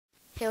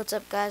Hey, what's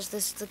up, guys?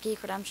 This is the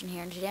Geek Redemption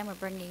here, and today I'm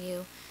bringing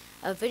you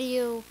a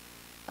video,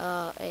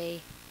 a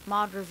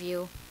mod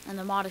review, and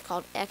the mod is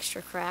called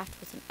Xtracraft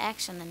with an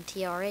X and then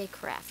TRA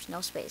craft,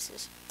 no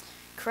spaces.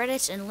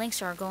 Credits and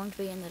links are going to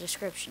be in the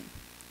description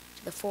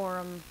to the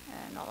forum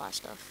and all that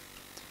stuff.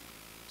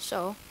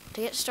 So,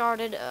 to get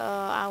started,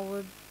 I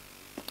would,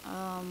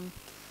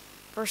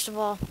 first of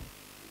all,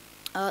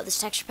 this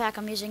texture pack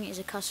I'm using is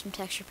a custom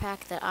texture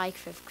pack that I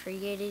have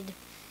created.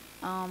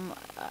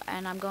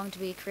 And I'm going to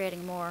be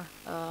creating more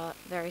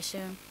very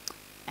soon,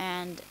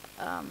 and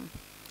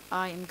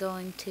I am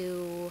going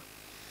to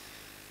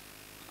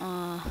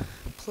I'm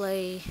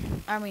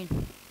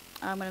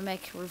going to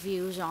make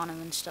reviews on them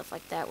and stuff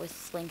like that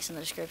with links in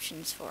the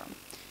descriptions for them.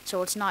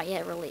 So it's not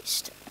yet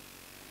released,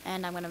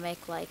 and I'm going to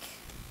make like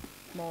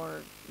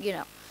more,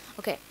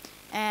 okay.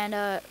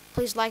 And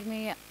please like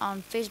me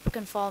on Facebook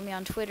and follow me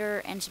on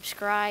Twitter and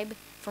subscribe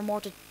for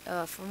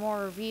more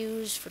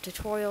reviews, for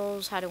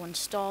tutorials, how to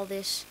install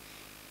this.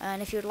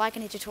 And if you would like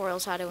any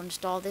tutorials how to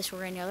install this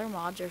or any other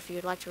mods, or if you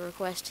would like to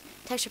request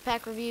texture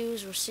pack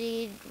reviews or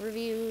seed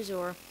reviews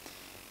or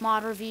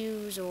mod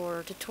reviews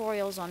or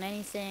tutorials on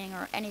anything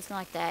or anything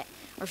like that,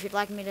 or if you'd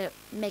like me to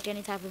make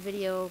any type of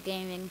video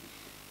gaming,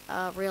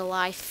 real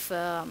life,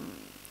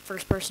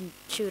 first-person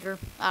shooter,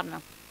 I don't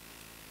know.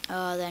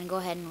 Then go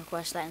ahead and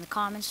request that in the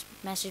comments,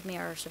 message me,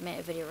 or submit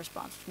a video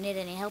response. If you need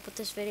any help with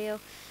this video,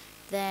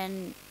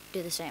 then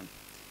do the same.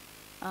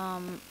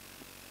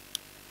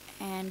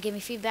 And give me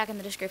feedback in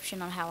the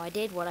description on how I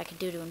did, what I could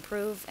do to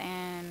improve,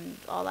 and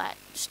all that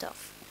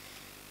stuff.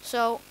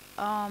 So,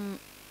 I'm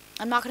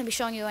not going to be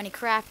showing you any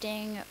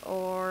crafting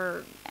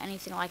or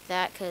anything like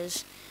that,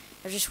 because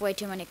there's just way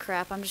too many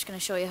crap. I'm just going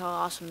to show you how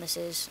awesome this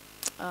is,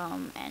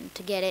 and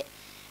to get it.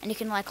 And you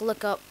can, like,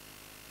 look up,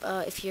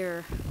 if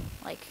you're,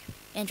 like,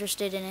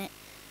 interested in it,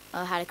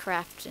 how to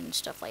craft and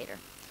stuff later.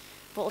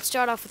 But let's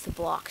start off with the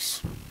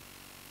blocks.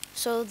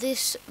 So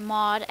this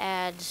mod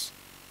adds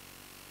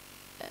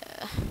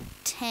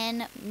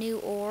 10 new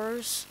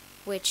ores,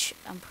 which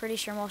I'm pretty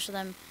sure most of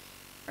them,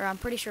 or I'm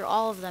pretty sure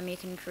all of them, you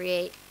can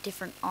create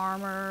different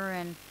armor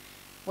and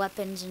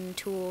weapons and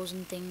tools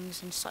and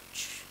things and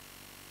such.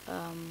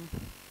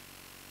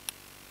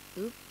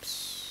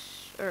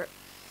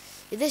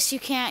 This you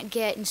can't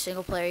get in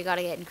single player, you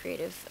gotta get in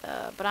creative.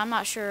 But I'm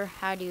not sure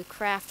how do you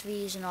craft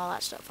these and all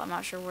that stuff. I'm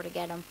not sure where to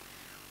get them.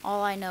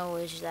 All I know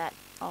is that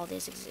all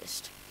these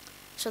exist.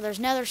 So there's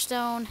nether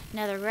stone,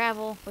 nether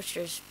gravel, which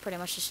there's pretty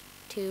much just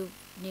 2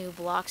 new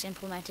blocks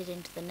implemented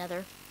into the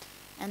nether.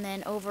 And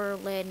then over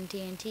lead and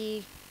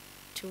TNT,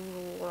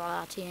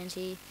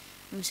 TNT.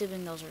 I'm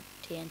assuming those are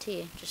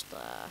TNT, just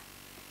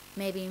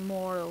maybe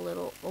more a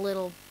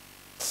little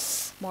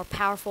more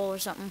powerful or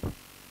something.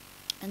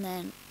 And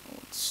then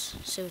let's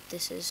see what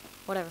this is.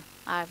 Whatever,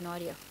 I have no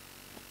idea.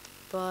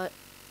 But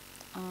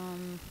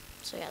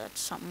so yeah, that's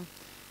something.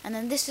 And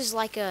then this is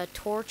like a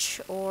torch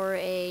or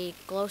a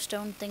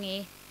glowstone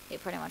thingy. It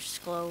pretty much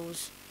just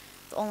glows.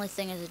 The only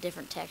thing is a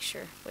different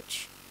texture,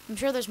 which I'm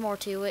sure there's more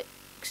to it,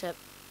 except,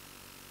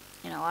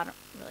 I don't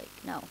really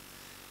know.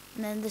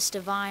 And then this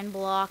divine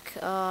block,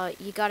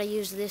 you gotta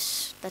use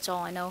this, that's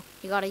all I know.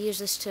 You gotta use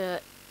this to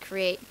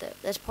create,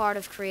 that's part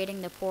of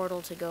creating the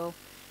portal to go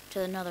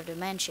to another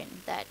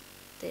dimension that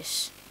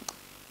this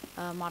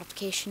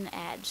modification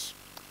adds.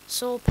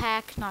 Soul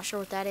pack, not sure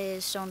what that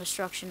is. Stone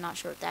destruction, not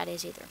sure what that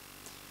is either.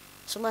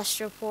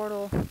 Celestial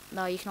portal,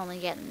 no, you can only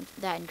get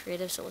that in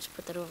creative, so let's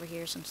put that over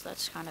here since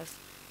that's kind of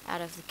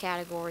out of the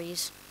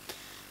categories.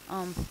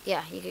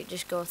 Yeah, you could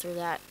just go through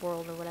that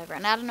world or whatever.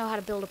 And I don't know how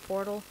to build a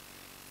portal,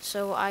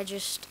 so I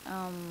just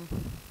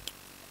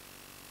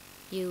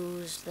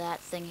use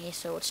that thingy,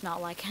 so it's not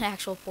like an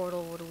actual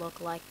portal would look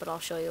like, but I'll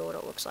show you what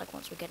it looks like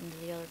once we get into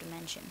the other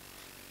dimension.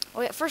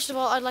 Oh yeah, first of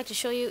all, I'd like to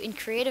show you in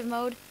creative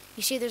mode.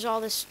 You see there's all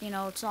this,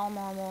 it's all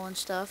normal and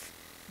stuff,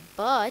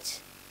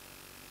 but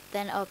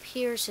then up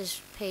here it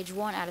says page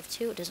 1 out of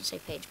 2. It doesn't say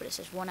page, but it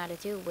says 1 out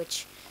of 2,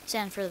 which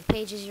stands for the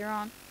pages you're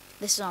on.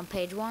 This is on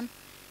page 1.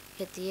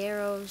 Hit the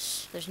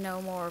arrows. There's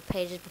no more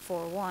pages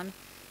before 1,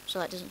 so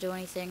that doesn't do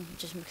anything. It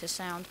just makes a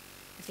sound.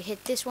 If you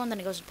hit this one, then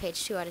it goes to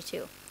page 2 out of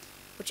 2,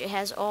 which it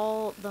has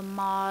all the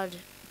mod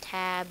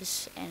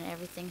tabs and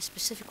everything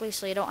specifically,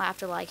 so you don't have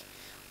to like,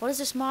 what does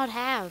this mod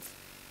have?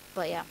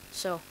 But yeah,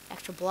 so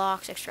extra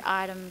blocks, extra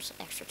items,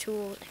 extra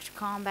tools, extra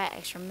combat,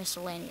 extra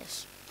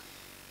miscellaneous.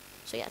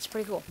 So yeah, it's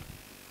pretty cool.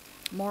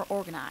 More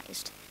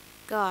organized.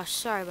 Gosh,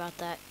 sorry about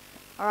that.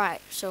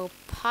 Alright, so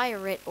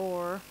pirate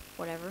or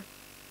whatever.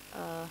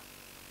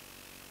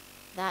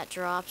 That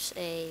drops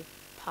a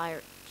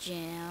pirate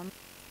gem.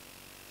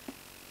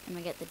 And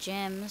we get the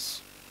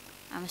gems.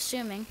 I'm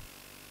assuming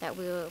that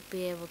we will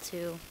be able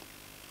to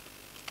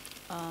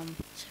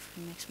see if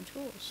we can make some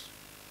tools.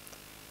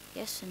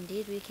 Yes,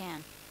 indeed we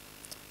can.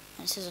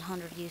 And it says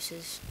 100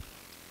 uses,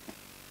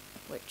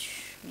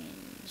 which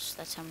means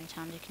that's how many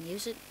times you can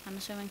use it, I'm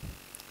assuming.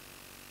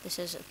 This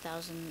is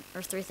 1,000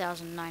 or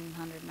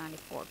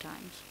 3,994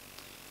 times.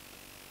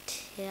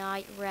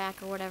 Tight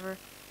rack or whatever.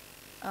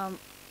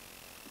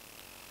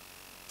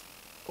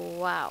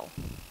 Wow.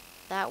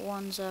 that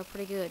one's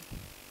pretty good.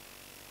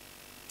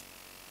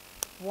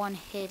 One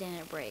hit and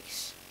it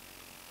breaks.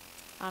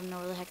 I don't know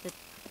where the heck the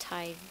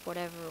tide,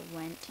 whatever,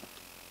 went.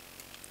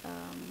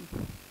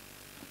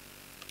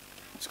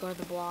 Let's go to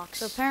the blocks.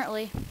 So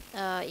apparently,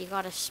 you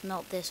gotta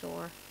smelt this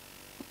ore.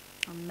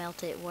 Or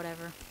melt it,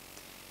 whatever.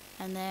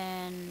 And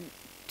then,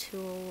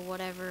 tool,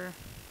 whatever.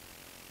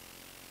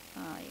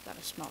 You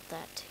gotta smelt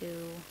that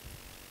too.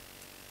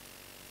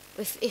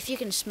 If you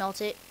can smelt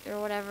it or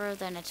whatever,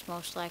 then it's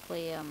most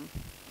likely,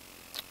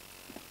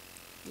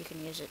 you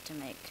can use it to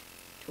make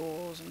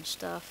tools and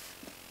stuff.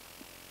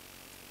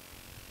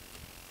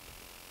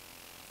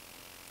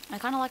 I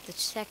kind of like the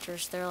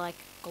textures. They're like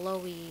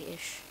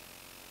glowy-ish.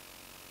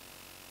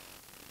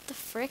 What the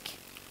frick?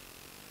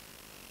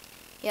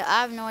 Yeah,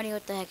 I have no idea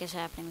what the heck is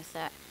happening with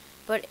that.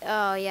 But,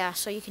 yeah,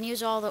 so you can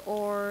use all the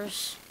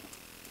ores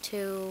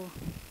to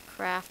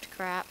craft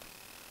crap.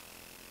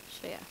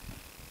 So, yeah.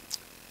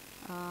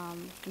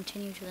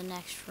 Continue to the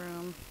next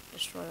room.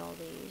 Destroy all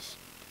these.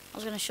 I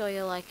was going to show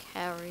you, like,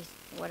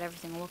 what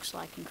everything looks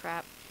like and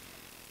crap.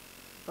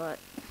 But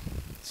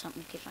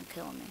something keeps on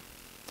killing me.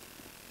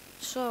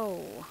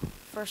 So,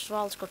 first of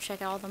all, let's go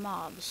check out all the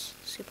mobs.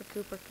 Super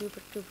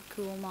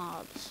cool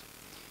mobs.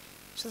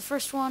 So the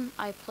first one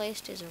I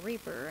placed is a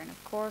Reaper, and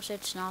of course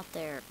it's not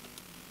there.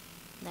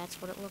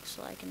 That's what it looks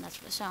like, and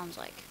that's what it sounds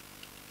like.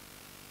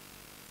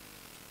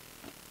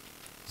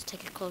 Let's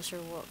take a closer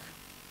look.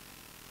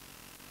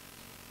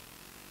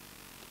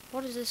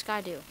 What does this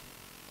guy do?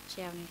 Does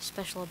he have any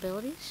special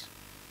abilities?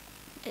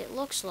 It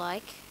looks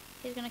like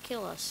he's gonna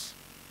kill us.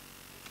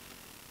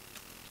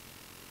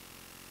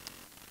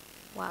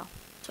 Wow.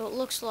 So it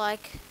looks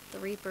like the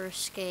Reaper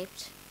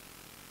escaped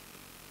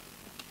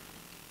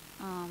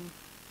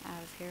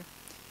out of here.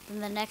 Then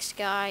the next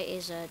guy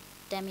is a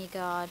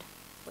demigod,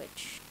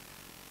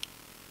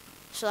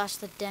 so that's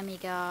the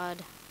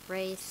demigod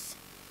wraith.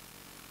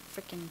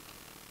 Freaking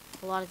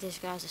a lot of these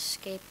guys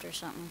escaped or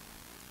something.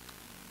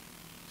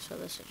 So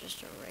this is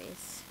just a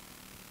wraith.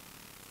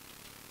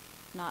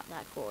 Not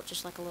that cool,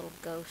 just like a little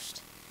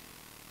ghost.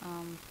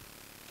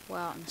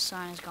 Wow, and the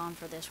sign is gone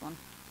for this one.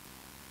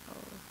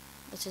 Oh,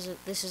 this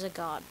is a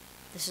god.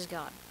 This is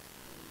God.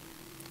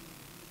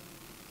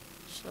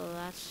 So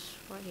that's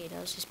what he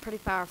does. He's pretty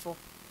powerful.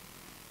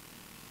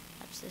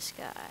 That's this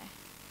guy.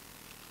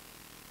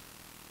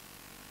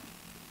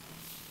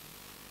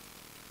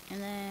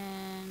 And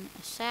then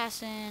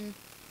assassin.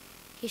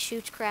 He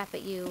shoots crap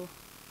at you,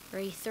 or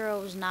he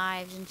throws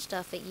knives and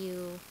stuff at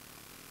you,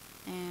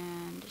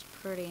 and it's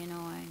pretty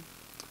annoying.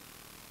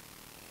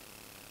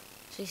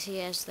 So you see he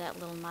has that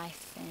little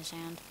knife in his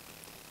hand.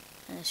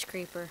 And this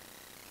creeper.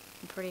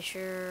 I'm pretty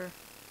sure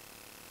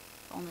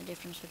the only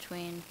difference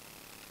between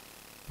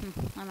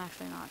I'm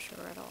actually not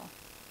sure at all.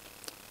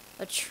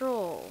 A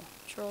troll.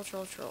 Troll.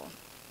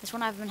 This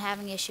one I've been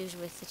having issues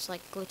with. It's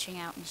like glitching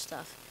out and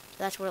stuff. So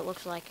that's what it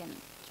looks like, and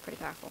it's pretty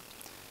powerful.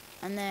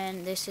 And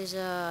then this is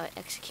a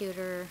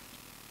executor,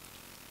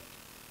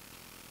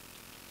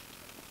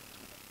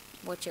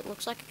 which it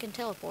looks like it can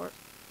teleport.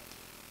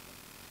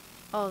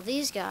 Oh,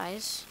 these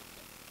guys.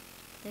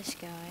 This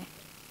guy.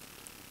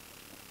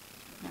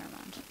 Never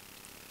mind.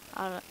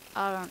 I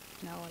don't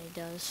know what he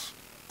does.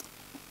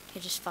 He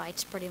just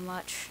fights pretty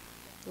much.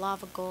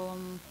 Lava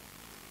golem.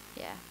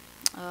 Yeah.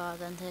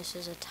 Then this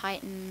is a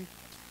titan.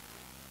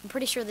 I'm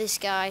pretty sure this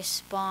guy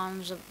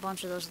spawns a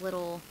bunch of those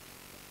little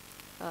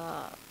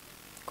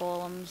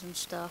golems and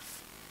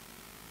stuff.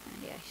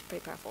 And yeah, he's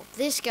pretty powerful.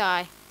 This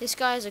guy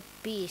is a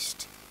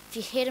beast. If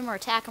you hit him or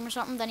attack him or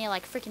something, then he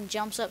like freaking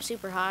jumps up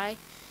super high.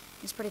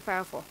 It's pretty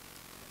powerful.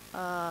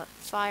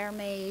 Fire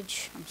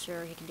mage. I'm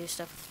sure he can do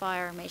stuff with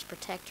fire. Mage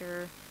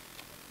protector.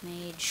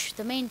 Mage.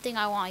 The main thing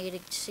I want you to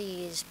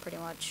see is pretty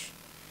much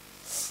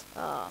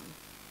how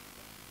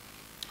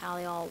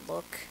they all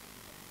look.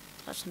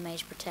 That's the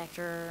mage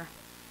protector.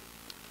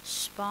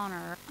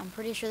 Spawner. I'm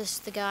pretty sure this is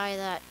the guy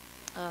that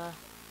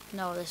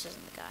no, this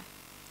isn't the guy.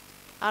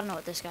 I don't know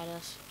what this guy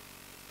does.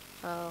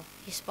 Oh,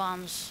 he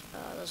spawns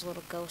those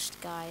little ghost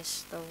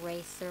guys, the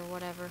wraith or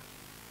whatever.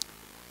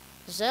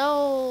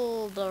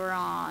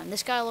 Zeldaron.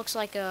 This guy looks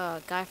like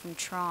a guy from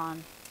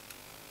Tron.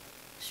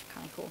 It's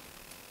kind of cool.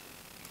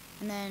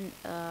 And then,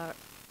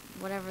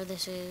 whatever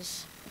this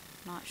is,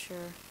 not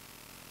sure.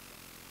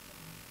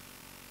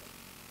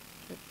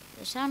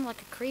 It sounded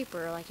like a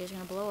creeper, like he was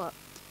gonna blow up.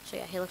 So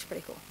yeah, he looks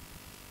pretty cool.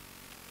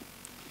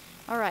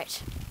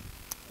 Alright.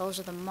 Those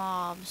are the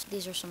mobs.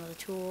 These are some of the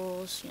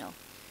tools, you know.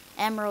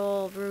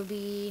 Emerald,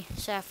 ruby,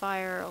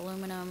 sapphire,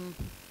 aluminum,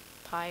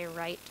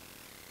 pyrite,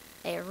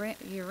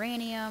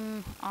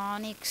 uranium,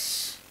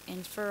 onyx,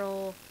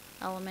 infernal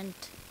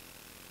element,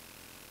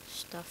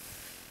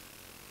 stuff.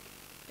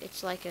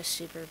 It's like a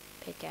super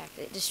pickaxe.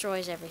 It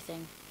destroys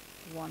everything.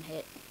 One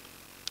hit.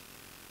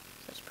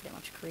 So that's pretty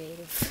much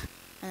creative.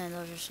 And then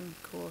those are some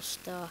cool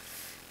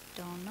stuff.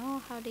 Don't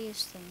know how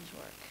these things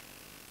work.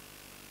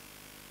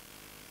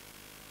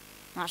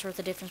 Not sure what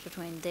the difference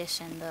between this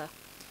and the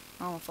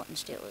normal flint and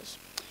steel is.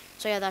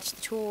 So yeah, that's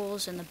the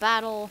tools and the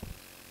battle.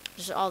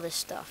 There's all this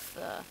stuff.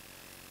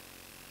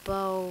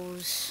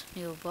 bows,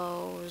 new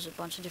bows, a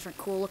bunch of different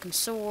cool looking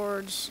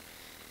swords.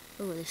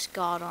 Ooh, this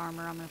god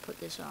armor, I'm gonna put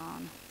this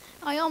on.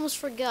 I almost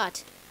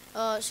forgot.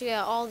 So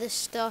yeah, all this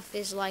stuff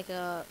is like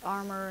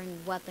armor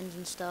and weapons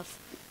and stuff.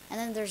 And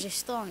then there's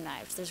these throwing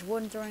knives. There's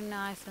wooden throwing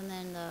knife and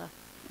then the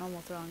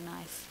normal throwing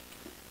knife.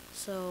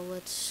 So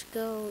let's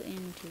go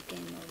into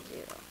game mode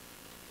 0.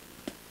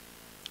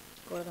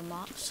 Go to the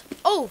mobs.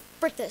 Oh,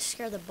 frick, that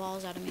scared the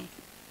balls out of me.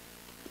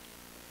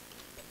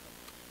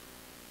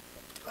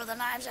 Throw the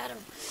knives at him.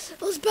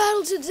 Let's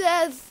battle to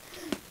death.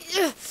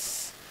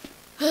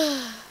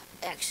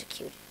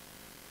 Execute.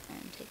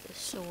 And take this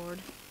sword.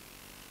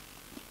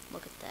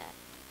 Look at that.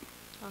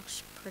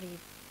 Looks pretty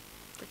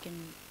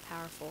freaking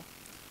powerful.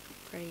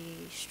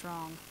 Pretty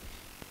strong.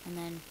 And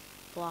then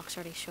blocks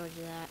already showed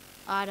you that.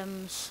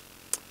 Items.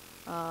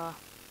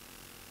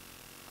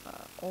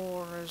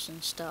 Ores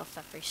and stuff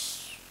after you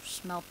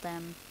smelt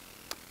them.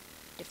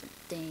 Different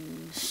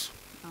things.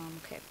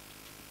 Okay.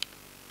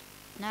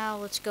 Now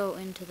let's go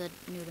into the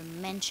new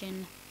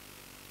dimension.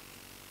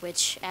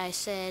 Which, I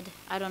said,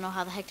 I don't know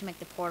how the heck to make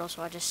the portal,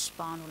 so I just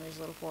spawned one of these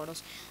little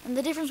portals. And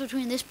the difference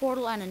between this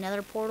portal and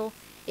another portal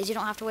is you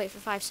don't have to wait for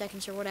 5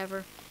 seconds or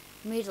whatever.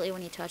 Immediately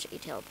when you touch it, you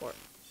teleport.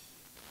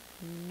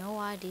 No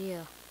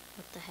idea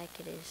what the heck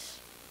it is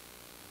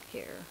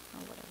here, or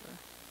whatever.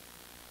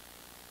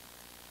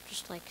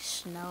 Just like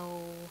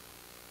snow.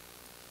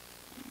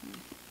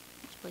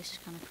 This place is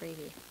kind of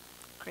creepy.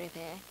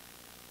 Creepy.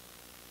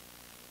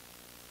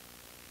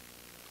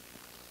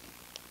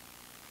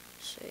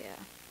 So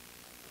yeah.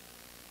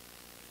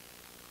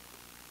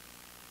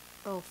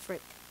 Oh,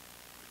 frick.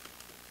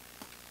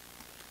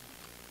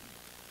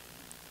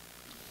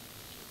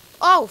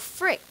 Oh,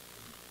 frick!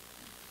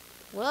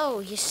 Whoa,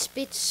 he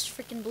spits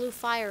freaking blue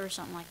fire or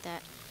something like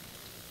that.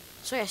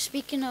 So yeah,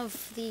 speaking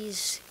of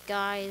these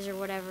guys or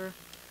whatever,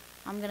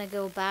 I'm gonna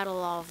go battle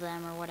all of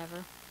them or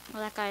whatever.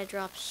 Well, that guy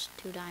drops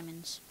 2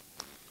 diamonds.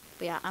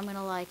 But yeah, I'm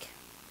gonna like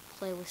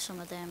play with some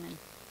of them and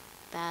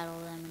battle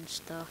them and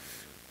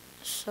stuff.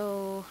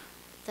 So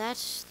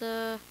that's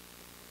the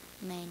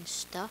main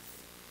stuff.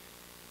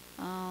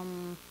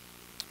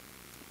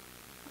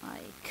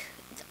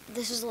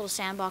 This is a little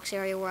sandbox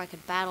area where I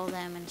could battle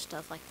them and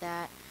stuff like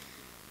that.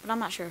 But I'm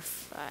not sure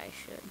if I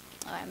should.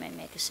 I may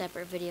make a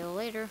separate video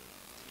later.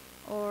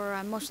 Or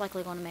I'm most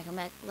likely going to make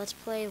a Let's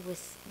Play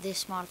with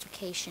this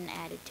modification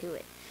added to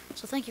it.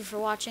 So thank you for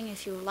watching.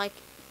 If you would like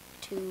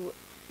to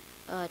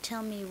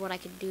tell me what I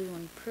could do to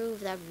improve,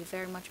 that would be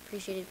very much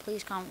appreciated.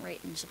 Please comment,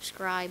 rate, and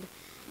subscribe.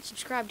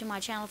 Subscribe to my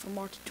channel for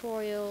more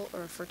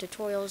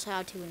tutorials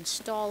how to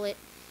install it.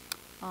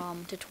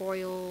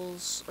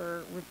 Tutorials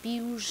or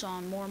reviews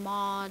on more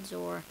mods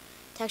or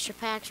texture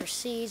packs or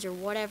seeds or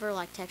whatever,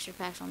 like texture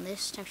packs on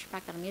this texture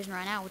pack that I'm using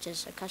right now, which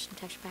is a custom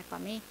texture pack by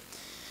me,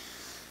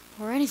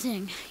 or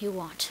anything you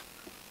want.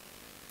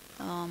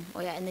 Oh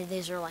yeah, and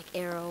these are like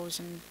arrows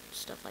and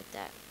stuff like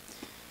that.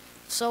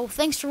 So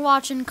thanks for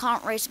watching,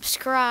 comment, rate,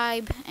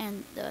 subscribe,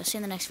 and see you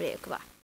in the next video. Goodbye.